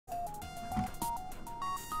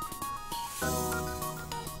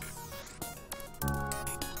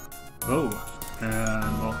Hello,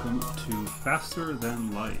 and welcome to Faster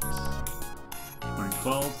Than Light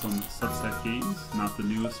 2012 from Subset Games, not the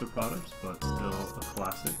newest of products, but still a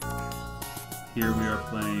classic. Here we are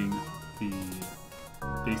playing the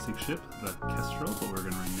basic ship, the Kestrel, but we're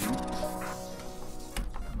going to rename it.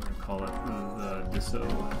 We're going to call it the Disso.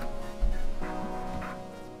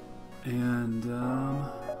 And,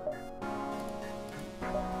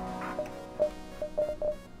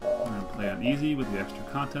 play on easy with the extra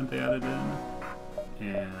content they added in,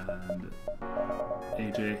 and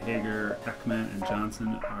AJ, Hager, Ekman, and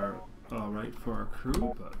Johnson are alright for our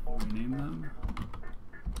crew, but we'll rename them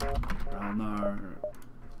Ralnar,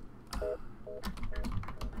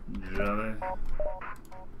 Javy,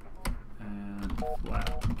 and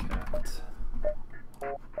Flatcat.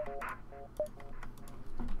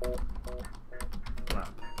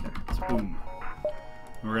 Boom.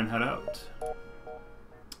 We're gonna head out.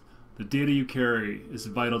 The data you carry is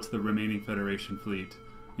vital to the remaining Federation fleet.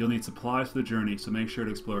 You'll need supplies for the journey, so make sure to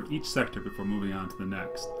explore each sector before moving on to the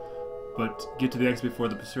next. But get to the exit before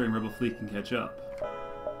the pursuing rebel fleet can catch up.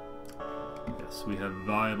 Yes, we have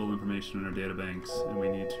valuable information in our databanks, and we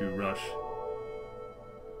need to rush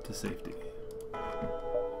to safety.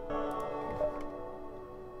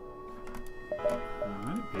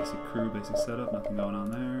 Alright, basic crew, basic setup, nothing going on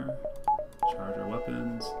there. Charge our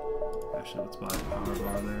weapons. Actually, let's buy a power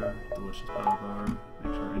bar there. Delicious power bar.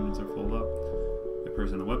 Make sure our engines are full up. Got a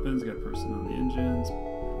person on the weapons, got a person on the engines,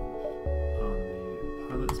 on the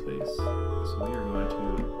pilot space. So we are going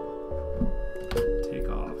to take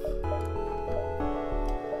off.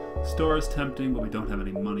 Store is tempting, but we don't have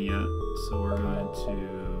any money yet, so we're going to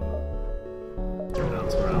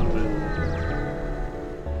bounce around a bit.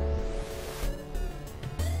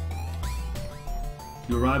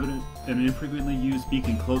 You arrive at an infrequently used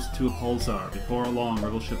beacon close to a pulsar. Before long,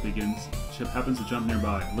 rebel ship happens to jump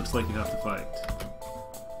nearby. It looks like you have to fight.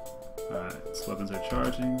 Alright, so weapons are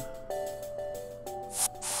charging.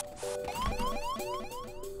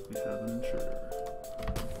 We have an intruder.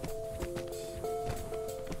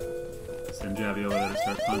 Send Javy over there to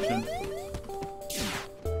start punching.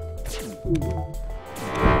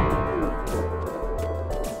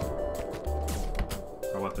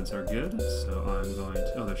 Weapons are good, so I'm going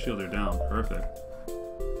to... Oh, their shields are down. Perfect.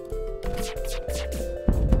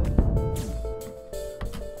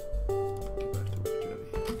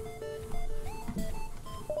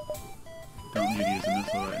 Don't need to use a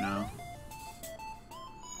missile right now.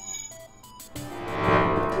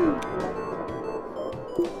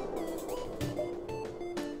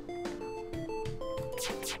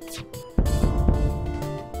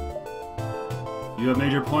 You have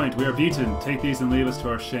made your point. We are beaten. Take these and leave us to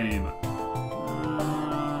our shame.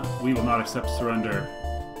 We will not accept surrender.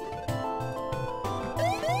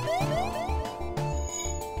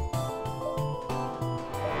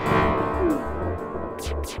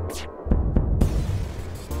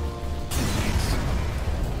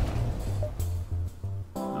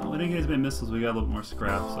 We didn't get as many missiles. We got a little more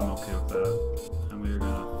scrap, so I'm okay with that. And we're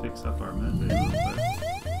gonna fix up our med bay a little bit.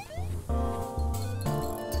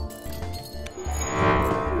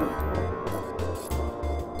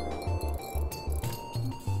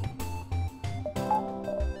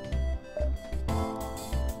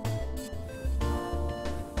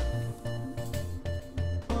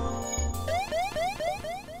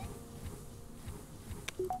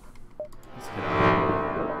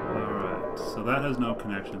 So that has no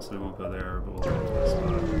connection, so we won't go there, but we'll go to this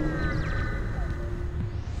spot.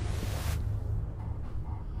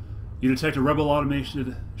 You detect a rebel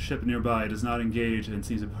automated ship nearby. It does not engage and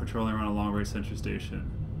seems to be patrolling around a long-range sensor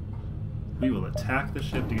station. We will attack the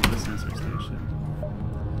ship to get to the sensor station.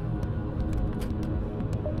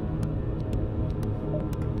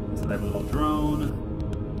 So they have a little drone.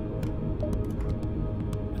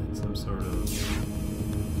 And some sort of...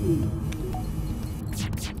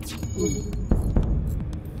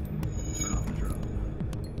 Turn off the drone.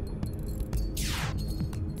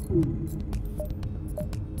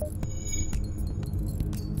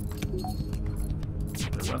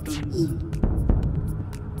 Their weapons.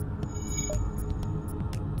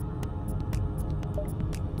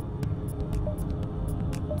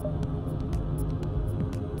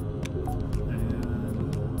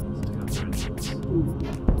 And let's take out their engines.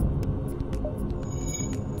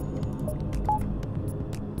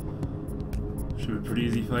 Should be a pretty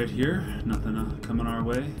easy fight here. Nothing coming our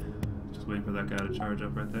way. Just waiting for that guy to charge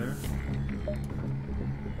up right there.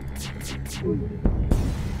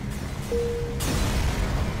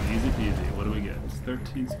 Easy peasy. What do we get?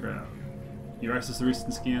 13 scrap. You access the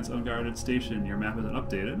recent scans unguarded station. Your map isn't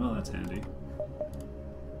updated. Well, that's handy.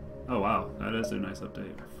 Oh wow, that is a nice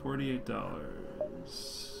update. $48.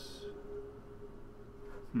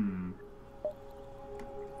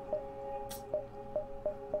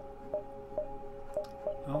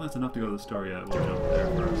 Well, that's enough to go to the store yet. We'll jump there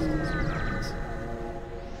first and see what happens.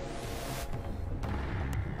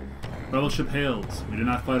 Rebel ship hails. We did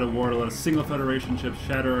not fight a war to let a single Federation ship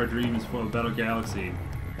shatter our dreams for a better galaxy.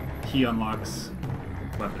 He unlocks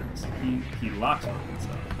weapons. He locks weapons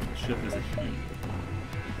up. The ship is a he.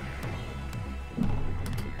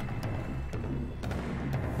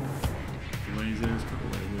 Lasers, couple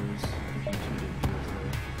lasers.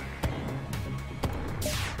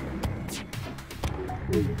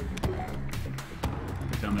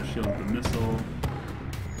 Take down the shield with the missile.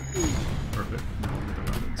 Perfect. Now we'll get the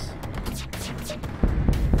weapons.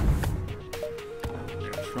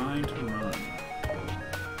 They're trying to run.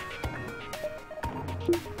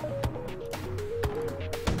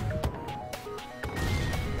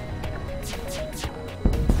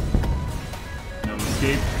 No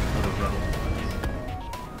escape for the rebel.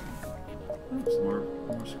 Oops, more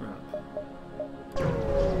scrap.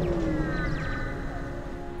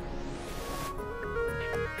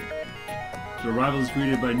 The arrival is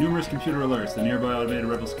greeted by numerous computer alerts. The nearby automated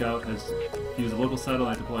rebel scout has used a local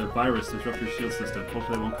satellite to deploy a virus to disrupt your shield system.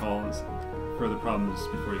 Hopefully it won't cause further problems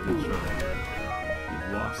before you can destroy it.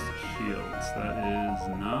 You've lost shields. That is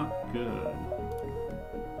not good.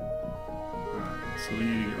 Alright, so we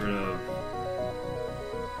need to get rid of...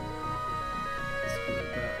 that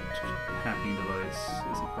hacking device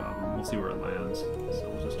is a problem. We'll see where it lands. So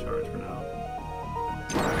we'll just charge for now.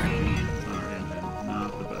 It's on our engine.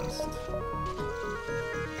 Not the best.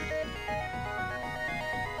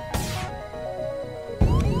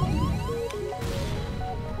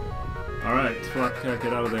 Alright, Flopcat,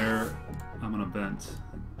 get out of there. I'm gonna vent.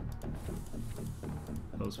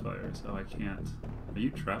 Those fires. Oh, I can't. Are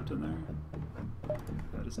you trapped in there?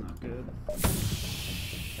 That is not good.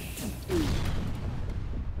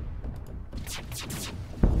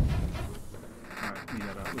 Alright, we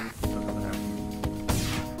gotta leave.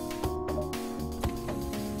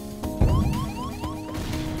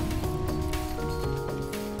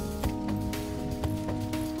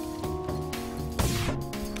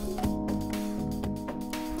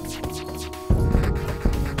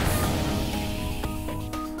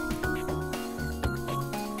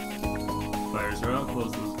 Fires are out,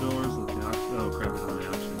 close those doors, let the oxygen. Oh crap, it's on the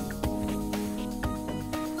oxygen.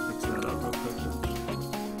 Fix that up real quick.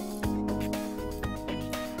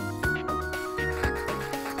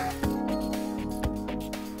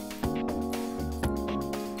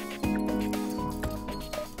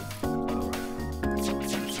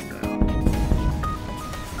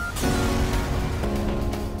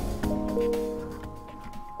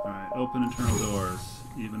 Alright, open internal doors,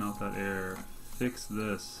 even out that air. Fix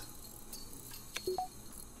this.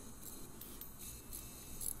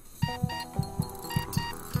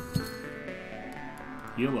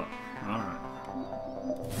 Heal up. Alright.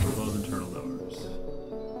 Close internal doors.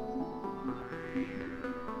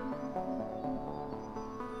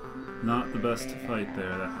 Not the best fight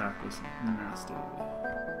there. That hack was nasty.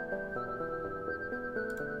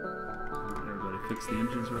 Everybody fix the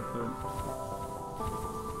engines real quick.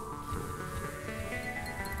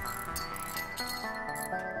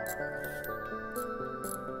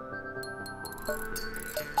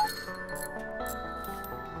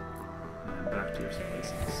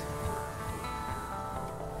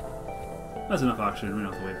 That's enough oxygen, we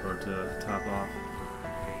don't have to wait for it to top off.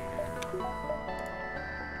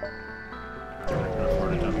 I can afford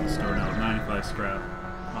to jump to the store now with 95 scrap.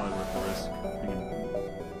 Probably worth the risk. We can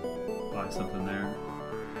buy something there.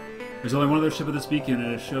 There's only one other ship at this beacon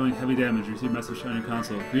and it is showing heavy damage. You receive a message on your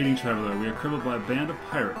console. Greeting, traveler. We are crippled by a band of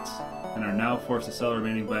pirates and are now forced to sell our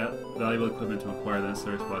remaining valuable equipment to acquire the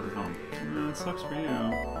necessary supplies at home. It sucks for you.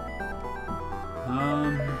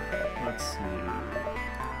 Let's see.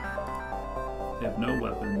 They have no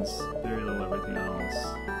weapons, very little everything else.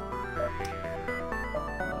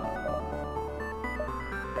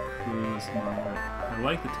 Cruise mod. I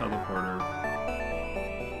like the teleporter.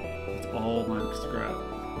 It's all my scrap.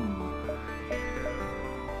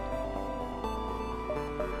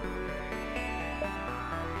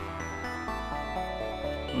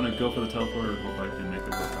 I'm gonna go for the teleporter and hope I can make it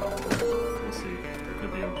work out. We'll see. It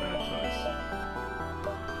could be a bad choice.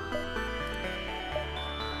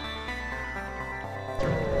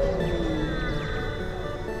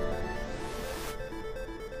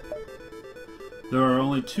 There are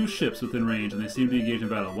only 2 ships within range, and they seem to be engaged in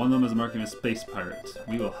battle. One of them is marking a space pirate.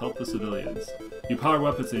 We will help the civilians. You power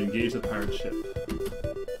weapons to engage the pirate ship.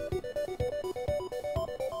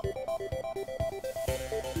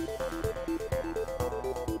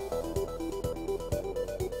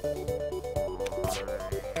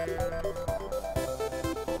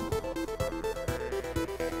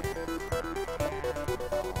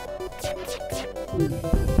 Should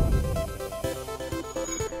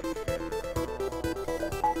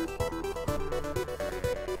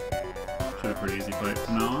have a pretty easy fight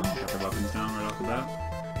from now on. Got their weapons down right off the bat.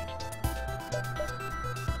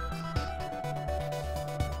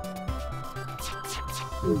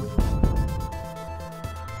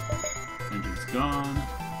 Engine's gone.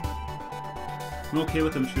 I'm okay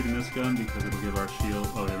with them shooting this gun because it'll give our shield.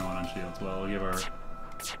 Oh, the other one on shields. Well, it'll give our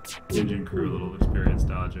engine crew a little experience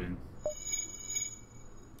dodging.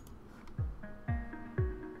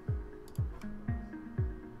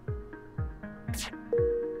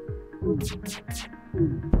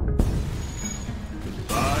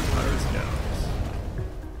 Goodbye, pirate scouts.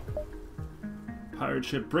 Pirate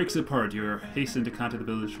ship breaks apart. You're hastened to contact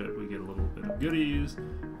the village ship. We get a little bit of goodies,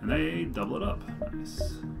 and they double it up.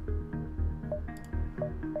 Nice.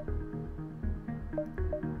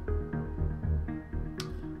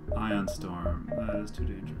 Ion Storm. That is too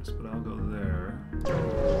dangerous, but I'll go there.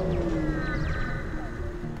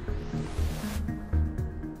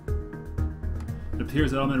 It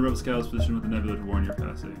appears that all men Rebel Scouts positioned with the nebula to warn you're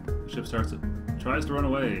passing. The ship tries to run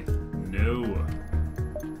away. No.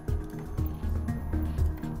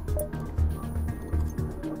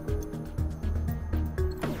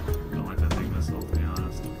 I don't like that big missile, to be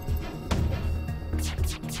honest.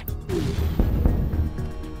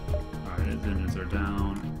 Alright, his engines are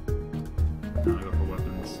down. Now I go for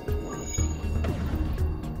weapons.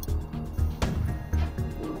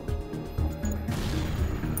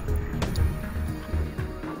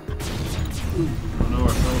 Oh no, our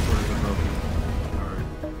teleporters are broken. Our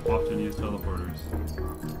often used teleporters.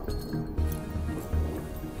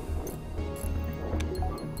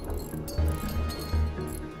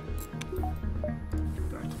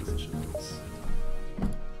 Back to positions.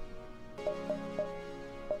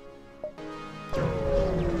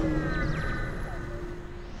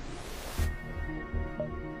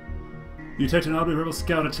 You detect an oddly rebel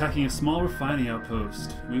scout attacking a small refining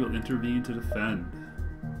outpost. We will intervene to defend.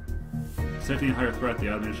 Detecting a higher threat, the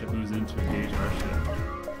automated ship moves in to engage our ship.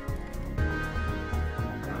 I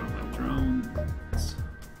don't have drones.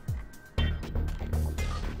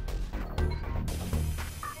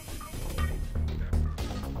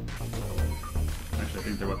 Actually, I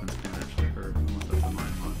think their weapons can actually hurt, unless that's a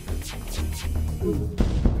mine launcher.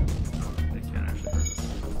 No, they can't actually hurt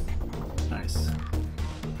us. Nice.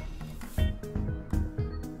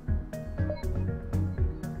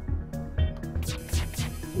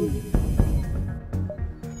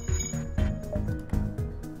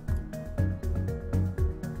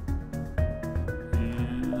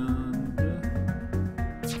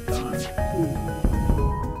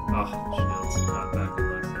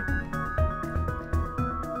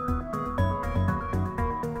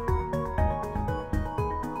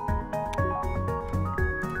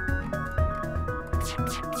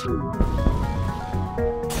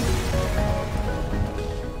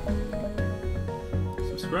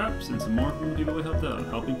 Some scraps and some more from the people we helped out.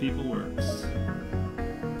 Helping people works.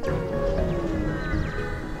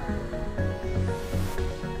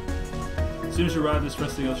 As soon as you arrive, this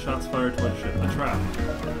resting out shots fired towards ship. A trap.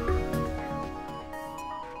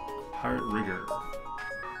 Pirate rigger.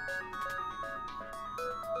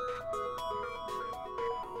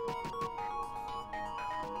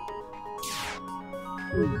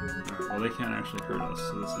 Well, they can't actually hurt us,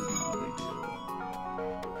 so this is not a big deal.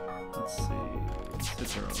 Let's see.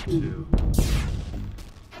 Let's hit our O2.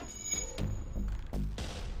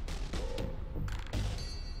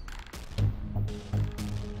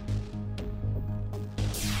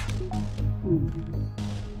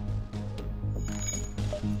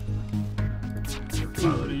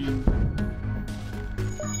 Piloting.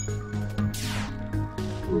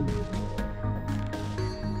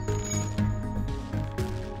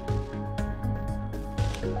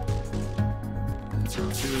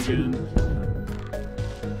 Again.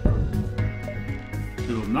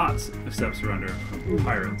 We will not accept surrender from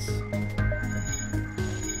pirates.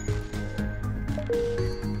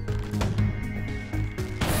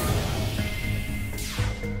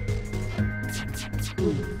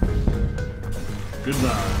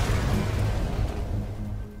 Goodbye.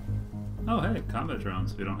 Oh hey, combat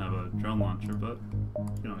drones. We don't have a drone launcher, but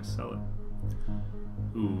you can always sell it.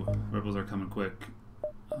 Ooh, rebels are coming quick.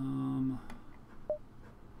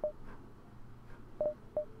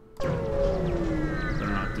 Better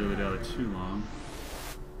not dilly-dally too long.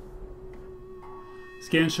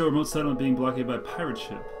 Scans show remote settlement being blockaded by a pirate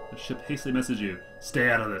ship. The ship hastily messages you. Stay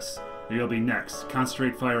out of this. You'll be next.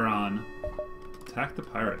 Concentrate fire on. Attack the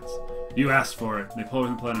pirates. You asked for it. They pull away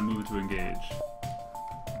from the plan and move to engage.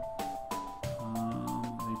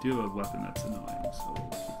 They do have a weapon that's annoying, so we'll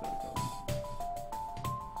keep that going.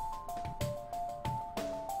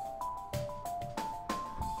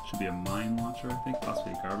 be a mine launcher, I think,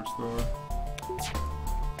 possibly a garbage thrower.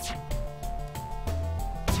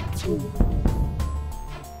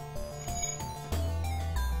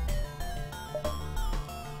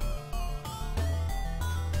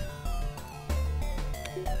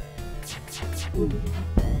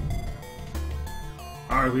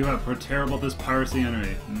 Alright, we got terrible at this piracy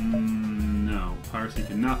enemy. No, piracy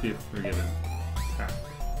cannot be forgiven. Attack.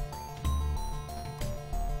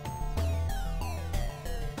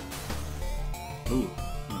 Ooh,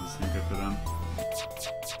 that doesn't seem good for them.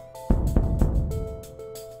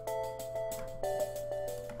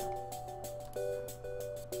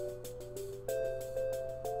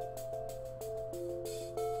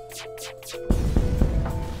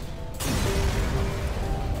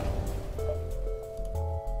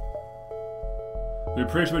 We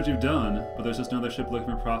appreciate what you've done, but there's just another ship looking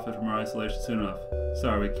for profit from our isolation soon enough.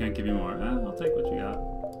 Sorry, we can't give you more. I'll take what you got.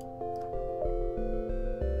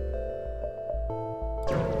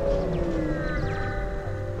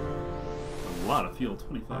 A lot of fuel.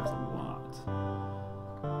 25 is a lot.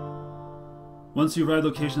 Once you arrive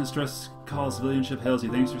location, the stress call civilian ship hails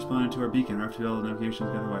you. Thanks for responding to our beacon. Our FTL navigation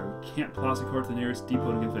is wire. We can't possibly court to the nearest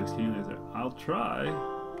depot to get fixed. Can you leave there? I'll try.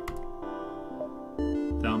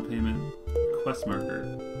 Down payment. Quest marker.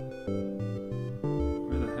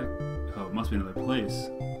 Where the heck? Oh, it must be another place.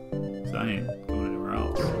 So I ain't going anywhere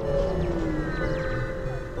else.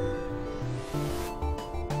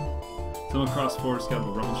 Someone across forward scout of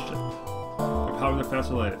a rebel ship. They're powering their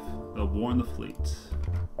faster life. They'll warn the fleet.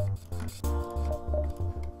 Well,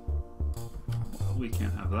 we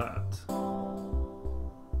can't have that.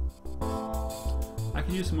 I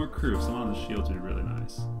can use some more crew. Someone on the shields would be really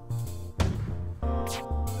nice.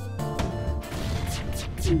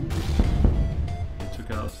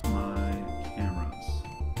 Took out my cameras.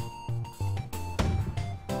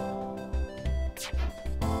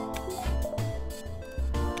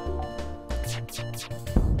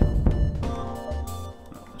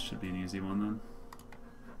 Well, this should be an easy one then.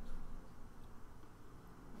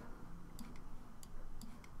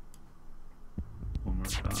 One more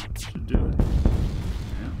shot should do it.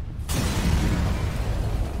 Yeah.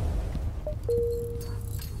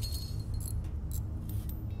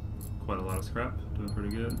 Quite a lot of scrap, doing pretty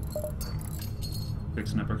good.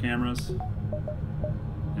 Fixing up our cameras.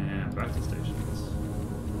 And back to stations.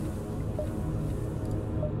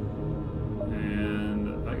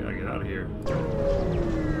 And I gotta get out of here.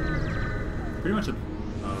 Pretty much a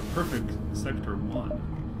perfect Sector 1.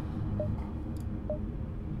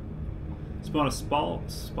 Spot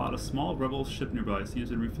a small rebel ship nearby. Seems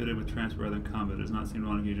to be refitted with transport rather than combat. Does not seem to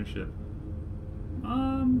want to engage your ship.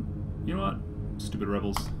 You know what? Stupid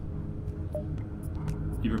rebels.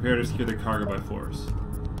 You prepare to secure their cargo by force.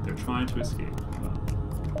 They're trying to escape. Well,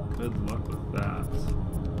 good luck with that.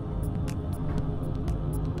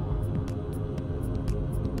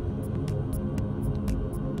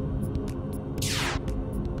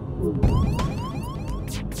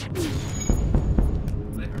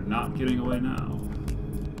 They are not getting away now.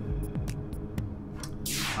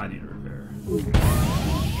 I need a repair.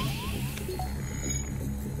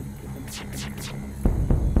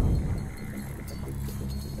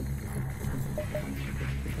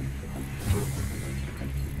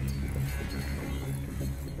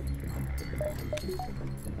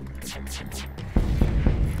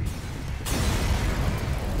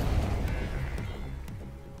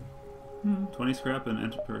 Hmm, 20 scrap and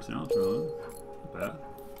enter personnel drone. Not bad.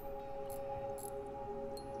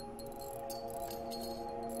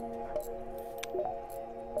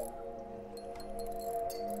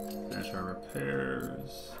 Finish our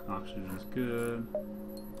repairs. Oxygen is good.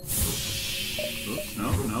 Oops,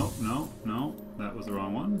 no. That was the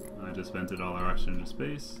wrong one. I just vented all our oxygen into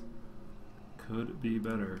space. Could be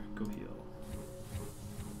better. Go heal.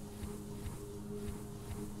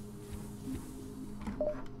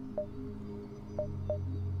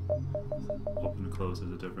 Open and close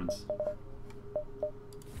is a difference.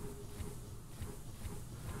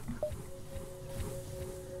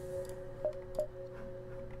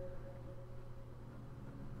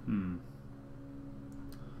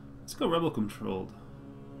 Let's go rebel controlled.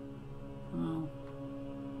 Well,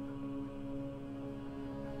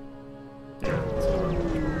 yeah, let's go rebel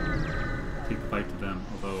controlled. Take the fight to them,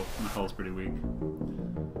 although my hull's pretty weak.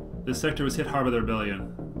 This sector was hit hard by the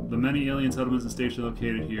rebellion. The many alien settlements and stations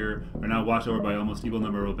located here are now watched over by almost equal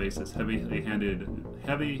number of bases,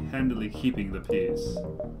 heavy-handedly keeping the peace.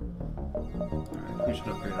 Alright, we should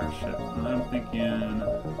upgrade our ship. I'm thinking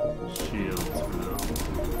shields for now.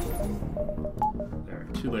 There,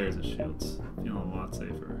 2 layers of shields. Feeling a lot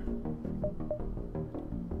safer.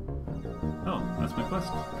 Oh, That's my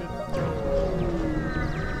quest. Good.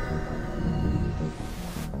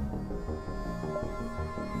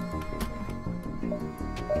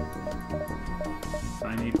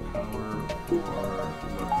 I need power for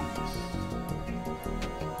weapons.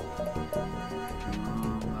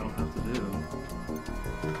 That'll have to do.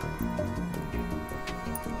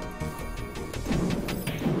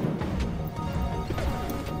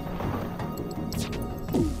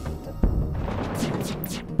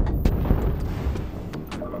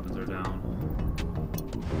 The weapons are down.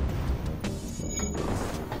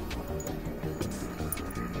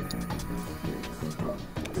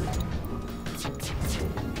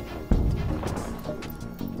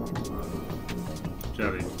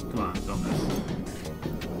 Javy, come on, don't miss.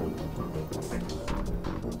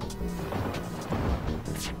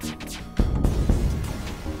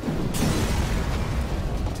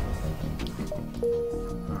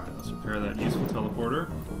 Alright, let's repair that useful teleporter.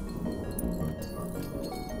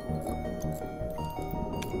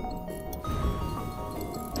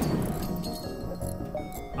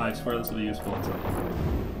 I swear this will be useful at some point.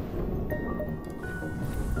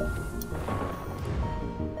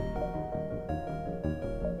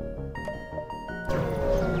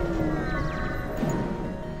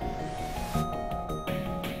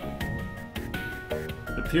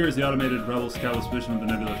 It appears the automated rebel scout was vision of the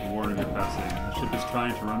nebulous reward of your passing. The ship is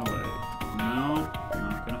trying to run away. No,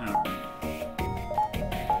 not gonna happen.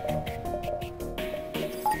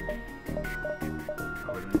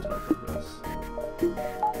 Oh, we didn't talk about this.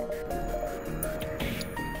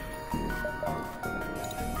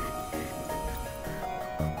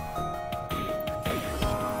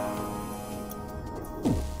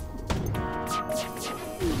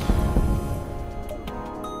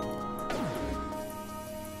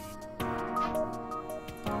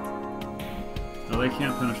 No, they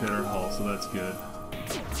can't penetrate our hull, so that's good.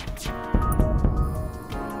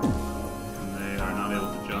 And they are not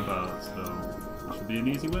able to jump out, so it should be an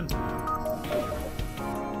easy win.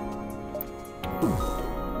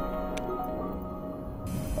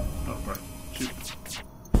 Oh, right. Shoot.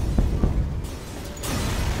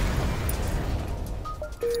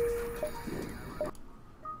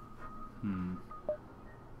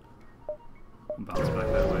 Bounce back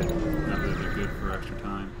that way. Not really good for extra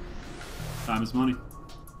time. Time is money.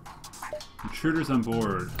 Intruders on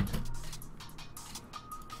board.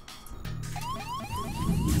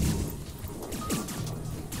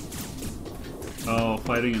 Oh,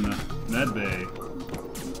 fighting in the med bay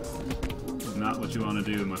is not what you want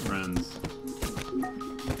to do, my friends.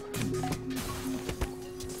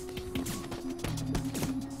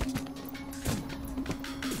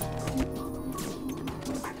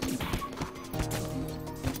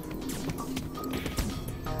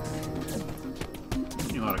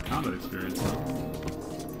 A lot of combat experience, though.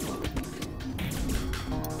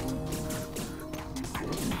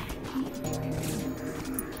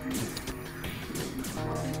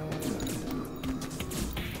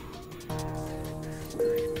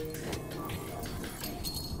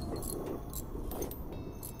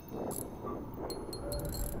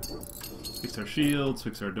 Fix our shields,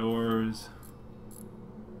 fix our doors.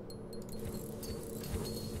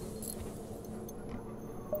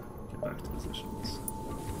 Get back to positions.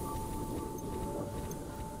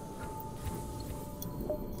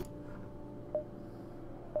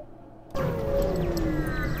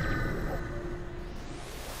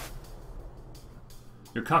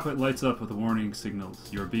 Your cockpit lights up with the warning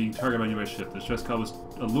signals. You are being targeted by a nearby ship. The stress call was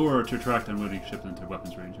a lure to attract unwitting ships into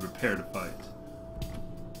weapons range. Prepare to fight.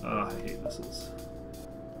 I hate missiles.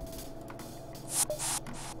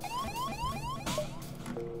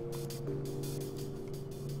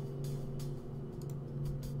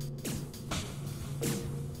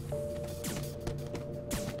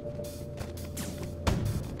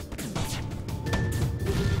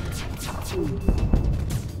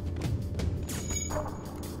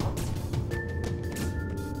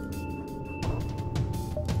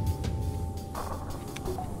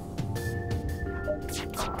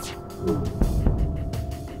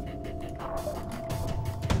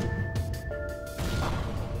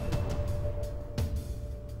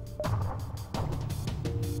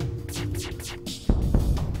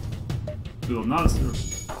 We will not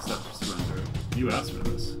accept surrender. You asked for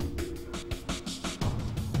this.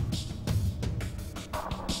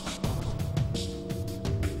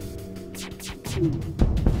 Easy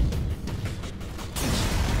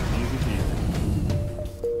peasy.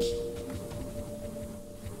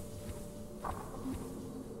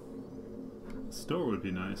 The store would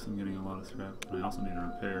be nice. I'm getting a lot of scrap. I also need to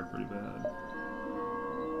repair pretty bad.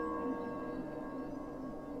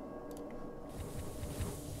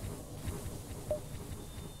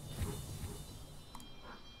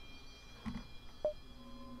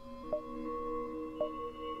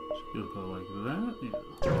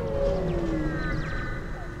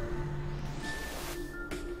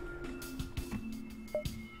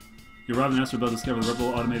 You arrive in Astrobel, discover the rebel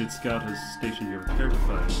automated scout has stationed here. Prepare to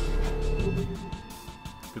fight.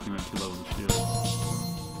 Good thing we have 2 levels of shields.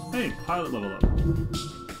 Hey, pilot level up.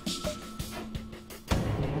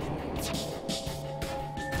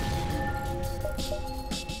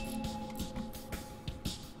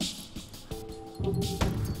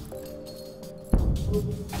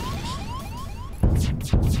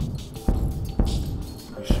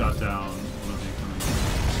 We shot down one of the incoming.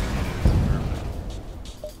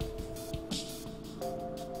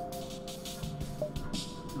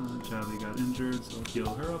 Javy got injured, so I'll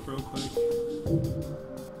heal her up real quick.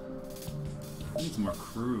 I need some more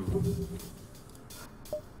crew.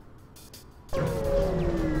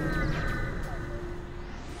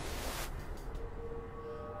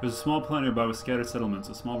 There's a small planet nearby with scattered settlements.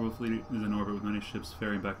 A small world fleet is in orbit with many ships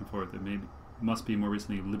ferrying back and forth. It must be more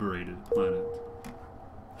recently liberated planet.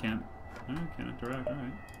 Can't interact,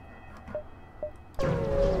 alright.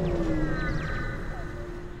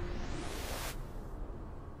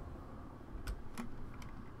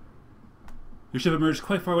 Your ship emerged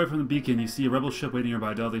quite far away from the beacon. You see a rebel ship waiting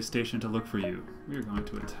nearby. They stationed to look for you. We are going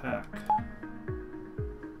to attack.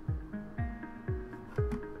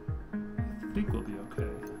 I think we'll be okay.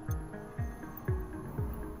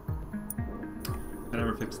 I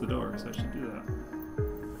never fixed the door, so I should do that.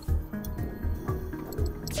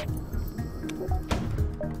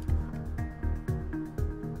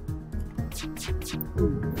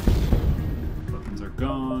 Weapons are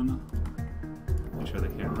gone. Make sure they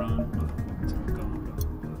can't run. Well, weapons aren't gone.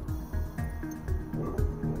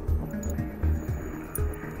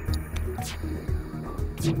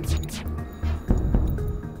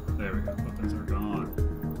 There we go. Weapons are gone.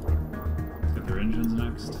 Let's get their engines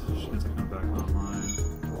next. Ships will come back online.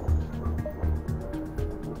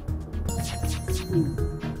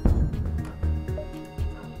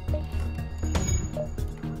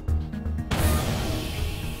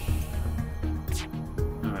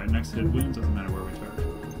 Alright, next hit wins, doesn't matter where we target.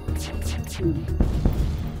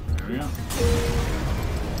 There we go.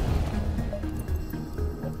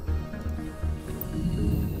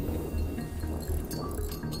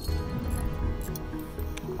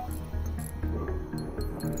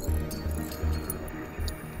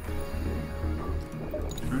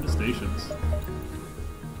 Turn to stations.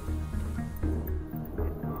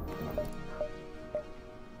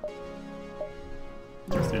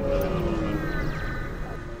 Stay in the level a little bit.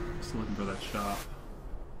 Just looking for that shop.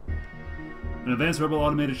 An advanced rebel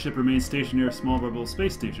automated ship remains stationed near a small rebel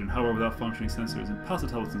space station, however without functioning sensors and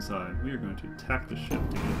pulsatellus inside. We are going to attack the ship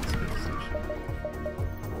to get to the space station.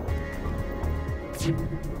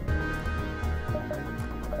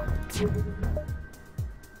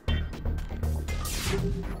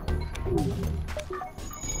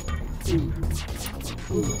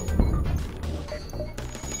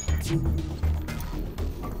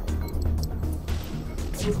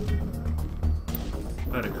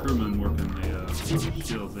 If I had a crewman working the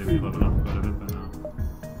shields, they'd be leveling up quite a bit by now.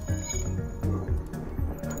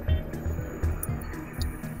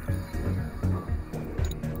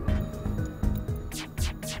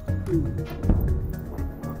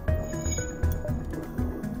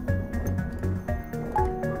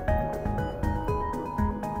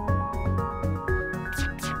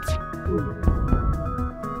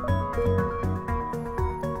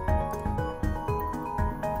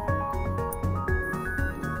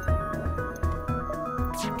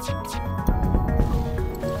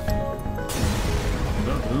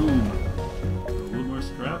 Boom! A little more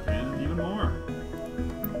scrap and even more.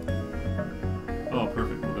 Oh,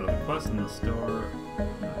 perfect. We'll go to the quest in the store.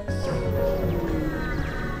 Nice.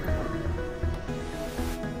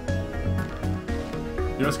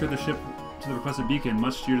 You escort the ship to the requested beacon.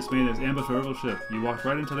 Much to your dismay, there's ambushed a rebel ship. You walked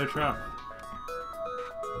right into their trap.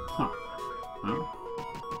 Huh. Well,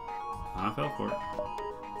 I fell for it.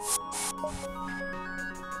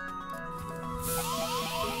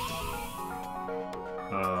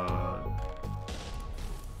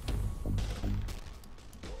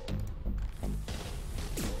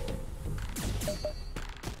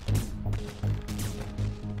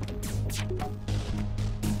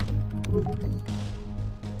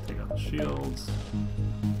 Take out the shields.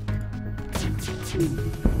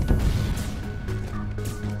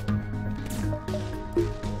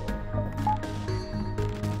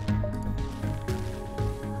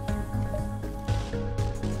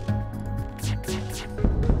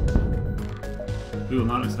 We will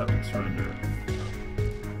not accept surrender.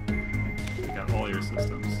 Take out all your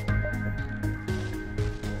systems.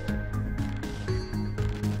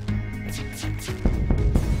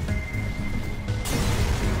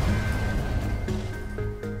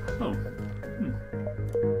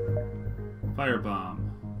 Firebomb.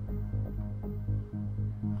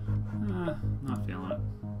 Not feeling it.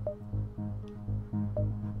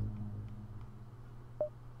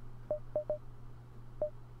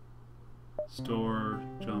 Store,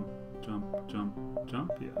 jump, jump, jump,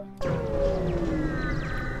 jump, yeah.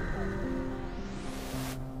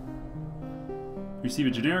 Receive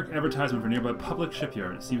a generic advertisement for a nearby public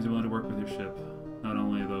shipyard. It seems they're willing to work with your ship. Not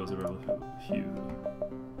only those of Rebel few.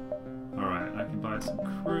 Alright, I can buy some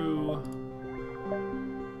crew.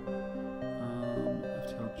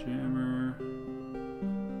 FTL jammer.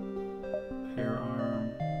 Pair arm.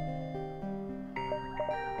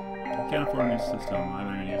 I can't afford a new system. I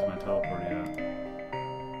haven't even used my teleport yet.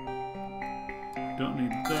 Don't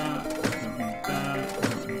need that. Don't need that.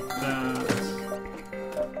 Don't need that.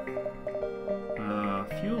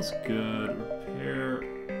 Fuel's good. Repair.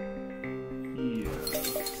 Yeah.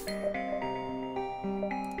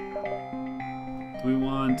 Do we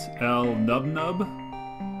want L Nub Nub?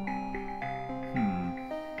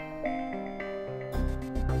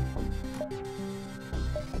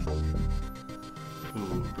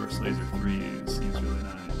 Ooh, burst laser 3 seems really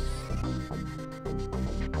nice.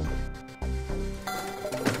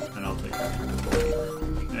 And I'll take Hector.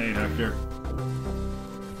 Hey Hector.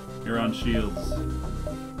 You're on shields.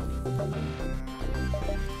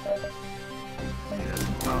 Yeah,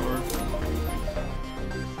 some power.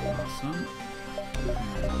 Awesome.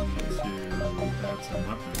 And we need to add some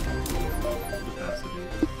weapon capacity.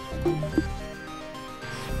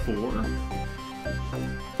 4.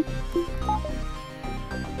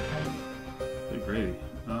 Big gravy.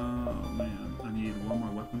 Oh man, I need one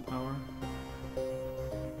more weapon power.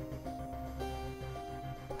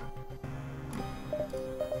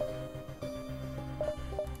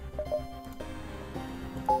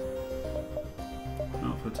 No,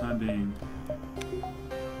 for the time being,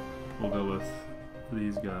 we'll go with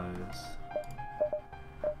these guys.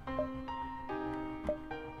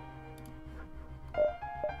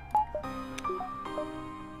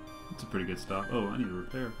 That's a pretty good stop. Oh, I need to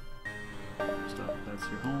repair. Stop. That's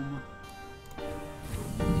your home.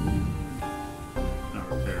 Not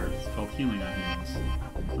repair. It's called healing on humans.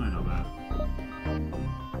 I know that.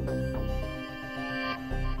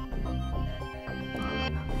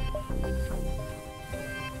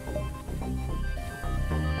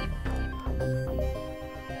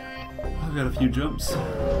 I've got a few jumps.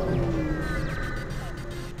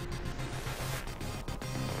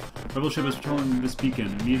 Rebel ship is patrolling this beacon.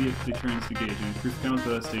 Immediately turns to gauge. And proof comes to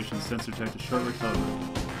that station. Sensor detect a short-range television.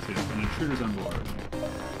 And intruders on board.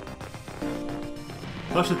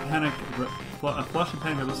 Flush of panic. A flush of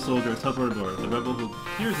panic rebel soldier is teleported aboard. The rebel who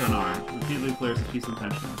appears unarmed repeatedly declares his peace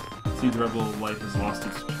intention. It seems the rebel life has lost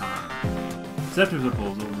its charm. Deceptive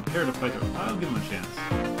proposal. Prepare to fight. I'll give him a chance.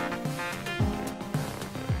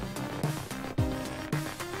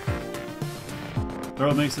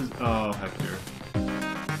 Throw makes his. Oh, Hector.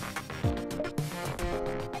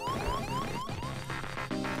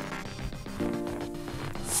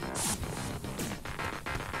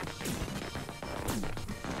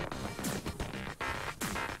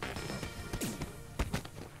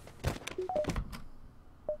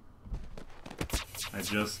 I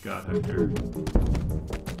just got Hector.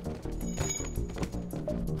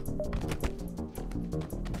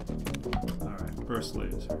 Alright, burst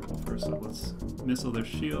laser. First up, let's missile their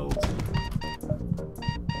shields.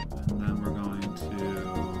 And then we're going to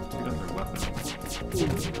take out their weapons.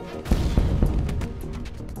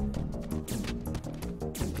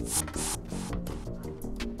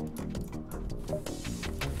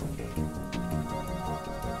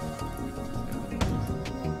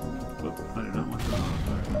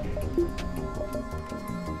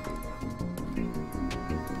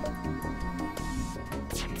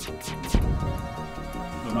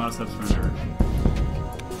 Surrender.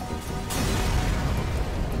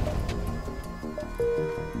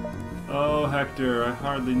 Oh, Hector, I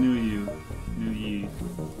hardly knew you. Knew ye.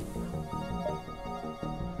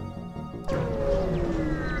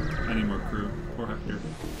 I need more crew. Poor Hector.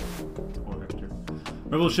 Poor Hector.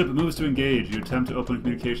 Rebel ship moves to engage. You attempt to open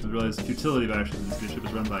communications, realize the futility of action. This ship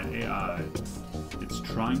is run by an AI. It's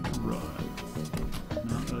trying to run.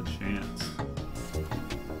 Not a chance.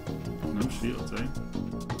 No shields, eh?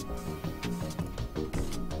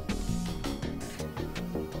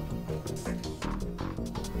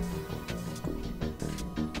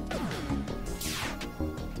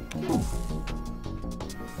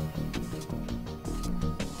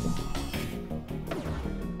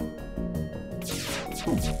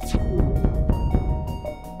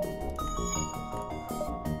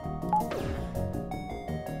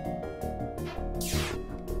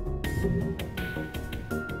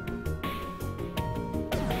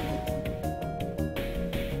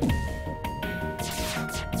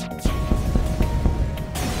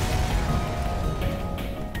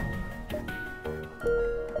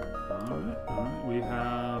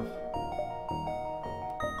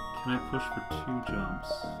 push for 2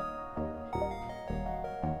 jumps.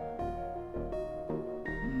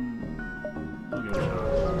 I'll give it a shot.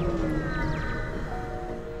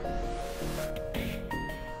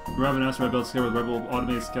 Robin asked Rebel to scare with Rebel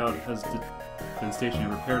automated scout has been stationed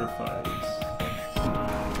and prepare to fight.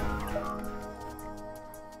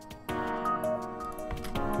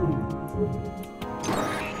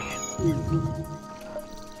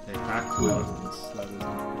 They hacked my weapons. That is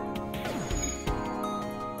not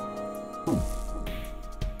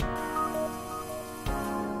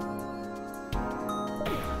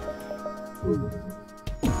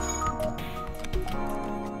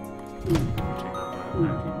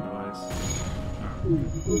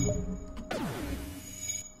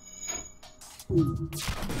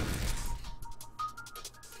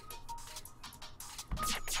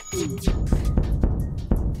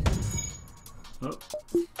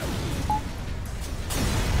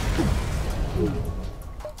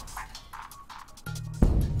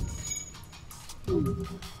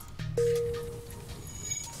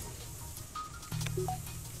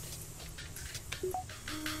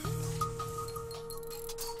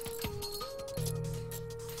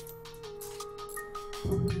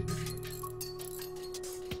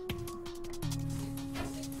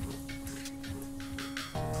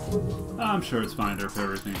I'm sure it's fine to repair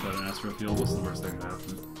everything without an astro field. What's the worst thing that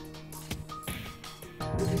happen?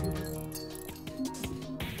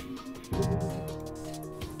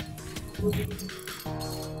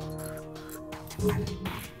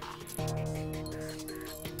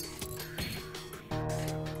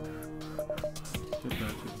 Get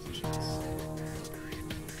back to positions.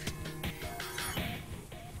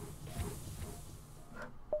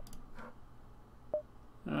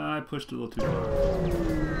 I pushed a little too far.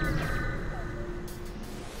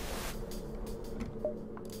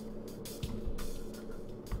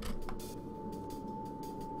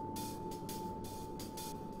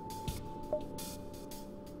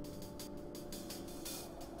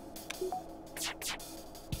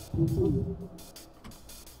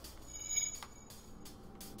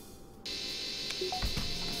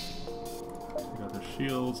 Got their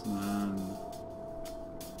shields and then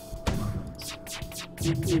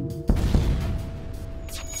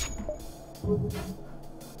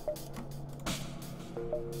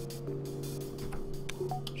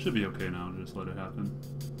should be okay now, just let it happen.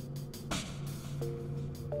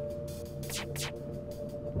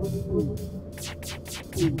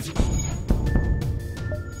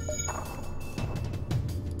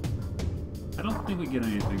 I don't think we get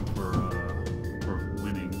anything for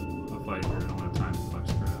winning a fight here. I don't have time to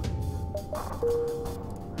flex crap.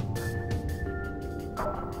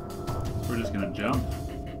 So we're just gonna jump.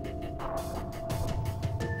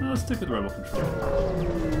 No, let's stick with rebel control.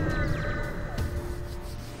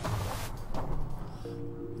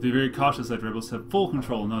 Be very cautious that rebels have full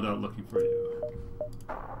control, no doubt looking for you.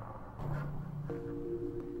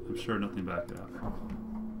 I'm sure nothing back it up.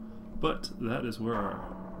 But that is where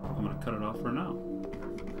I'm going to cut it off for now.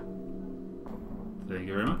 Thank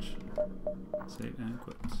you very much. Save and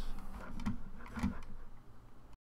quit.